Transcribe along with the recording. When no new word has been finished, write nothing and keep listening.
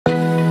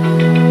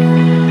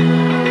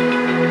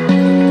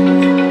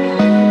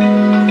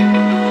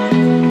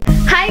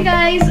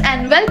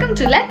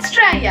Let's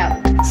try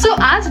out. सो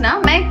आज ना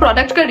मैं एक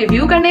प्रोडक्ट का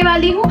रिव्यू करने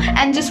वाली हूँ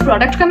एंड जिस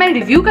प्रोडक्ट का मैं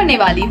रिव्यू करने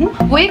वाली हूँ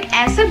वो एक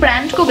ऐसे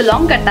ब्रांड को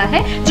बिलोंग करता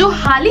है जो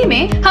हाल ही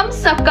में हम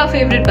सबका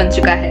फेवरेट बन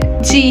चुका है।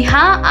 जी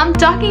हाँ, आई एम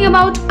टॉकिंग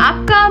अबाउट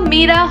आपका,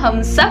 मेरा,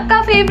 हम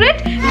सबका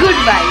फेवरेट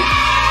गुड वाइब्स।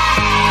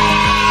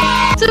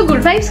 तो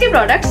गुड वाइब्स के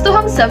प्रोडक्ट्स तो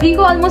हम सभी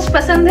को ऑलमोस्ट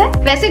पसंद है।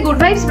 वैसे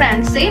गुड वाइब्स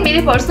ब्रांड से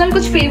मेरे पर्सनल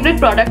कुछ फेवरेट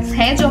प्रोडक्ट्स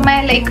हैं जो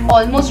मैं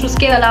ऑलमोस्ट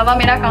उसके अलावा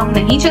मेरा काम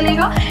नहीं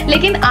चलेगा।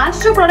 लेकिन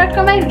आज जो प्रोडक्ट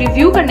का मैं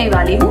रिव्यू करने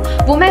वाली हूँ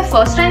वो मैं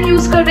फर्स्ट टाइम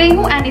यूज कर रही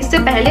हूँ एंड इससे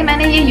पहले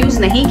मैंने ये यूज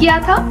नहीं किया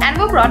था एंड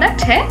वो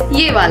प्रोडक्ट है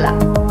ये वाला।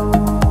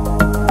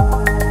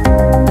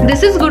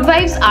 This is good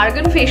vibes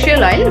argon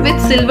facial oil with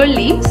silver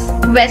leaves.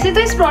 वैसे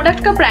तो इस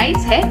प्रोडक्ट का प्राइस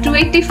है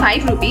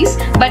 285 रुपीज,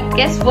 बट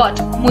गेस व्हाट,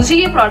 मुझे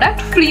ये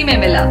प्रोडक्ट फ्री में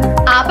मिला।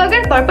 आप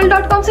अगर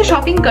purple.com से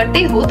शॉपिंग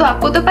करते हो तो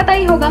आपको तो पता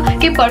ही होगा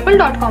कि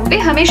purple.com पे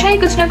हमेशा ही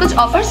कुछ ना कुछ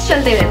ऑफर्स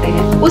चलते रहते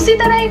हैं। उसी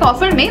तरह एक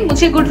ऑफर में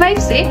मुझे गुड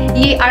वाइब्स से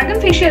ये आर्गन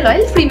फेशियल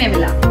ऑयल फ्री में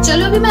मिला।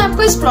 चलो अभी मैं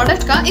आपको इस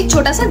प्रोडक्ट का एक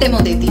छोटा सा डेमो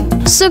देती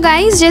हूँ। सो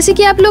गाइज, जैसे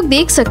कि आप लोग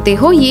देख सकते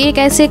हो ये एक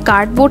ऐसे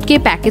कार्डबोर्ड के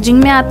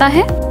पैकेजिंग में आता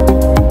है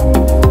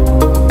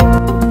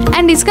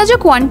एंड इसका जो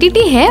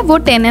क्वांटिटी है वो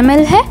 10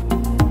 ml है।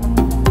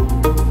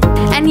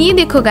 एंड ये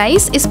देखो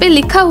गाइस, इस पे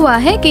लिखा हुआ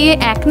है कि ये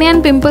एक्ने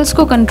एंड पिंपल्स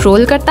को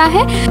कंट्रोल करता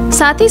है,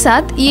 साथ ही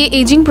साथ ये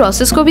एजिंग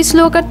प्रोसेस को भी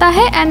स्लो करता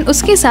है एंड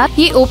उसके साथ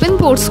ये ओपन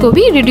पोर्स को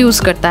भी रिड्यूस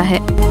करता है।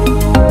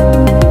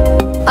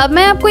 अब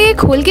मैं आपको ये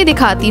खोल के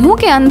दिखाती हूँ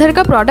कि अंदर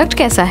का प्रोडक्ट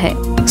कैसा है।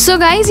 सो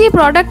गाइस, ये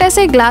प्रोडक्ट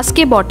ऐसे ग्लास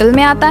के बॉटल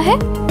में आता है।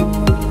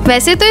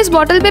 वैसे तो इस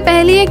बॉटल पे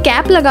पहले ये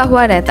कैप लगा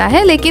हुआ रहता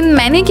है, लेकिन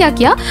मैंने क्या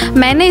किया,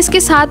 मैंने इसके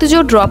साथ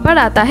जो ड्रॉपर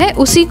आता है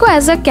उसी को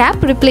एज अ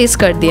कैप रिप्लेस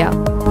कर दिया।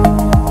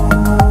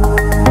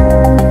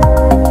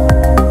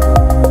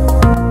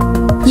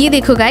 ये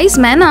देखो गाइस,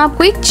 मैं ना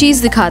आपको एक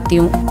चीज दिखाती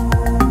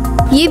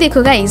हूँ। ये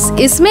देखो गाइस,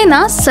 इसमें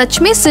ना सच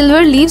में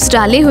सिल्वर लीव्स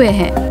डाले हुए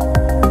हैं।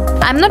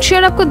 आई एम नॉट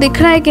श्योर आपको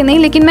दिख रहा है कि नहीं,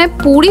 लेकिन मैं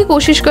पूरी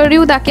कोशिश कर रही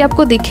हूँ ताकि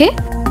आपको दिखे।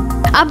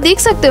 आप देख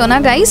सकते हो ना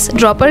गाइस,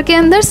 ड्रॉपर के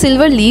अंदर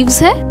सिल्वर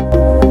लीव्स है।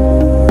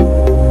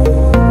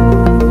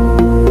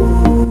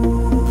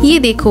 ये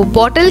देखो,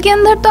 बॉटल के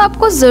अंदर तो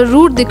आपको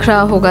जरूर दिख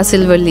रहा होगा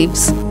सिल्वर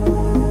लीव्स।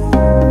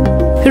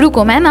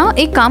 रुको, मैं ना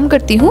एक काम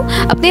करती हूँ,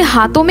 अपने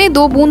हाथों में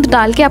 2 बूंद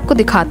डाल के आपको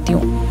दिखाती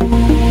हूँ।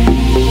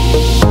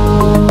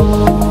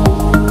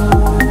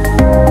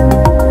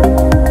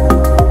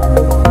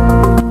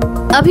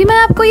 अभी मैं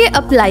आपको ये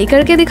अप्लाई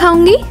करके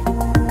दिखाऊंगी।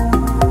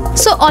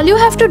 So all you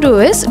have to do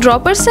is,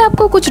 dropper से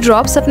आपको कुछ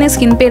ड्रॉप्स अपने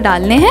स्किन पे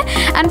डालने हैं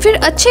एंड फिर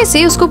अच्छे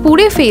से उसको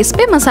पूरे फेस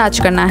पे मसाज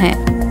करना है।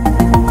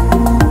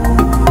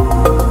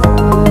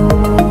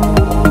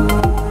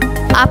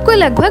 आपको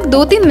लगभग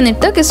 2-3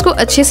 मिनट तक इसको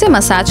अच्छे से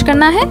मसाज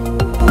करना है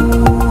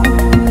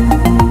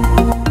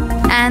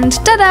एंड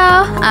टडा,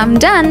 आई एम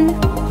डन।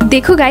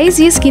 देखो गाइस,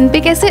 ये स्किन पे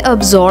कैसे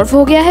अब्सॉर्ब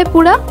हो गया है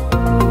पूरा।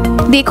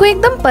 देखो,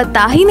 एकदम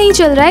पता ही नहीं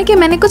चल रहा है कि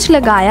मैंने कुछ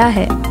लगाया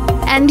है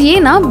एंड ये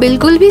ना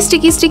बिल्कुल भी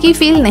स्टिकी स्टिकी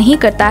फील नहीं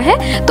करता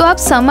है। तो आप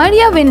समर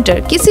या विंटर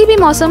किसी भी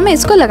मौसम में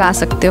इसको लगा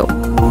सकते हो।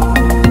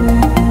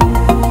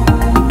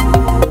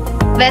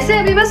 वैसे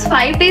अभी बस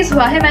 5 डेज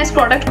हुआ है मैं इस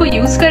प्रोडक्ट को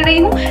यूज कर रही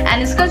हूँ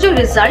एंड इसका जो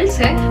रिजल्ट्स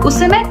है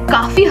उससे मैं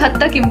काफी हद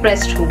तक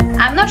इम्प्रेस्ड हूँ।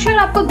 आई एम नॉट श्योर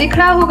आपको दिख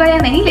रहा होगा या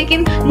नहीं,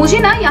 लेकिन मुझे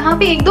ना यहाँ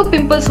पे 1-2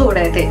 पिंपल्स हो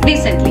रहे थे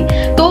रिसेंटली।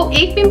 तो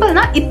एक पिंपल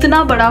ना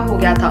इतना बड़ा हो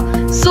गया था।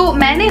 सो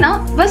मैंने ना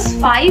बस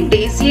 5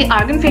 डेज ये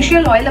आर्गन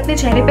फेशियल ऑयल अपने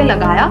चेहरे पे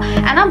लगाया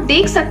एंड आप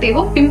देख सकते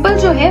हो पिंपल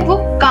जो है वो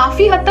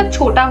काफी हद तक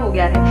छोटा हो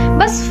गया है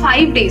बस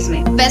 5 डेज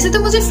में। वैसे तो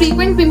मुझे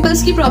फ्रीक्वेंट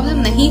पिंपल्स की प्रॉब्लम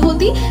नहीं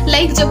होती,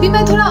 जब भी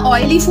मैं थोड़ा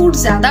ऑयली फूड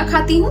ज्यादा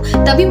खाती हूँ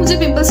तभी मुझे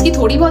पिंपल्स की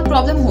थोड़ी बहुत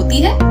प्रॉब्लम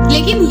होती है।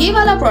 लेकिन ये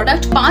वाला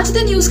प्रोडक्ट 5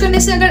 दिन यूज करने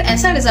से अगर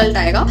ऐसा रिजल्ट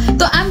आएगा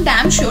तो आई एम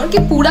डैम श्योर कि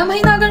पूरा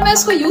महीना अगर मैं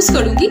इसको यूज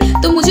करूंगी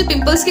तो मुझे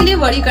पिंपल्स के लिए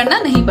वरी करना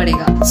नहीं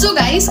पड़ेगा। सो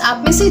गाइस,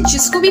 आप में से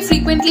जिसको भी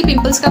फ्रीक्वेंटली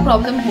पिंपल्स का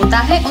प्रॉब्लम होता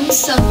है उन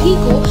सभी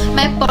को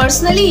मैं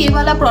पर्सनली ये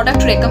वाला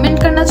प्रोडक्ट रेकमेंड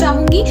करना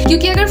चाहूंगी,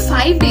 क्योंकि अगर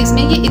 5 डेज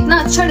में ये इतना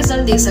अच्छा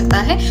रिजल्ट दे सकता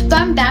है तो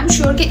आई एम डैम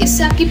श्योर कि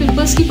इससे आपकी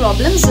पिंपल्स की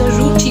प्रॉब्लम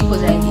जरूर ठीक हो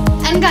जाएगी।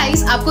 एंड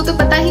गाइस, आपको तो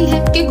पता ही है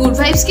कि गुड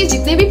वाइब्स के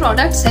जितने भी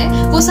प्रोडक्ट्स हैं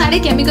वो सारे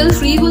केमिकल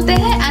फ्री होते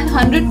हैं एंड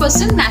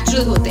 100%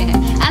 नेचुरल होते हैं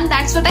and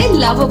that's what I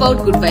love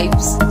about good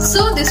vibes.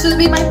 So this will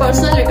be my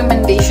personal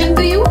recommendation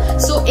to you.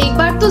 सो एक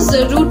बार तो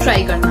जरूर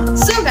ट्राई करना।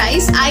 सो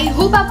गाइस, आई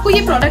होप आपको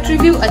ये प्रोडक्ट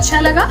रिव्यू अच्छा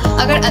लगा।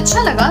 अगर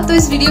अच्छा लगा तो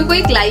इस वीडियो को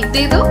एक लाइक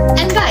दे दो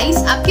एंड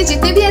गाइस, आपके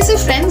जितने भी ऐसे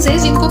फ्रेंड्स हैं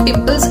जिनको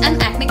पिंपल्स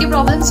एंड एक्ने के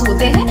प्रॉब्लम्स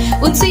होते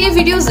हैं उनसे ये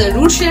वीडियो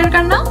जरूर शेयर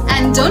करना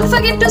and don't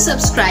forget to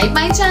subscribe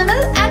my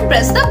channel and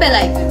press the bell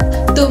icon.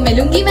 तो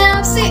मिलूंगी मैं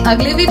आपसे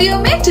अगले वीडियो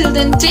में। Till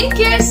then take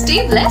care,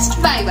 stay blessed,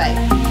 bye bye.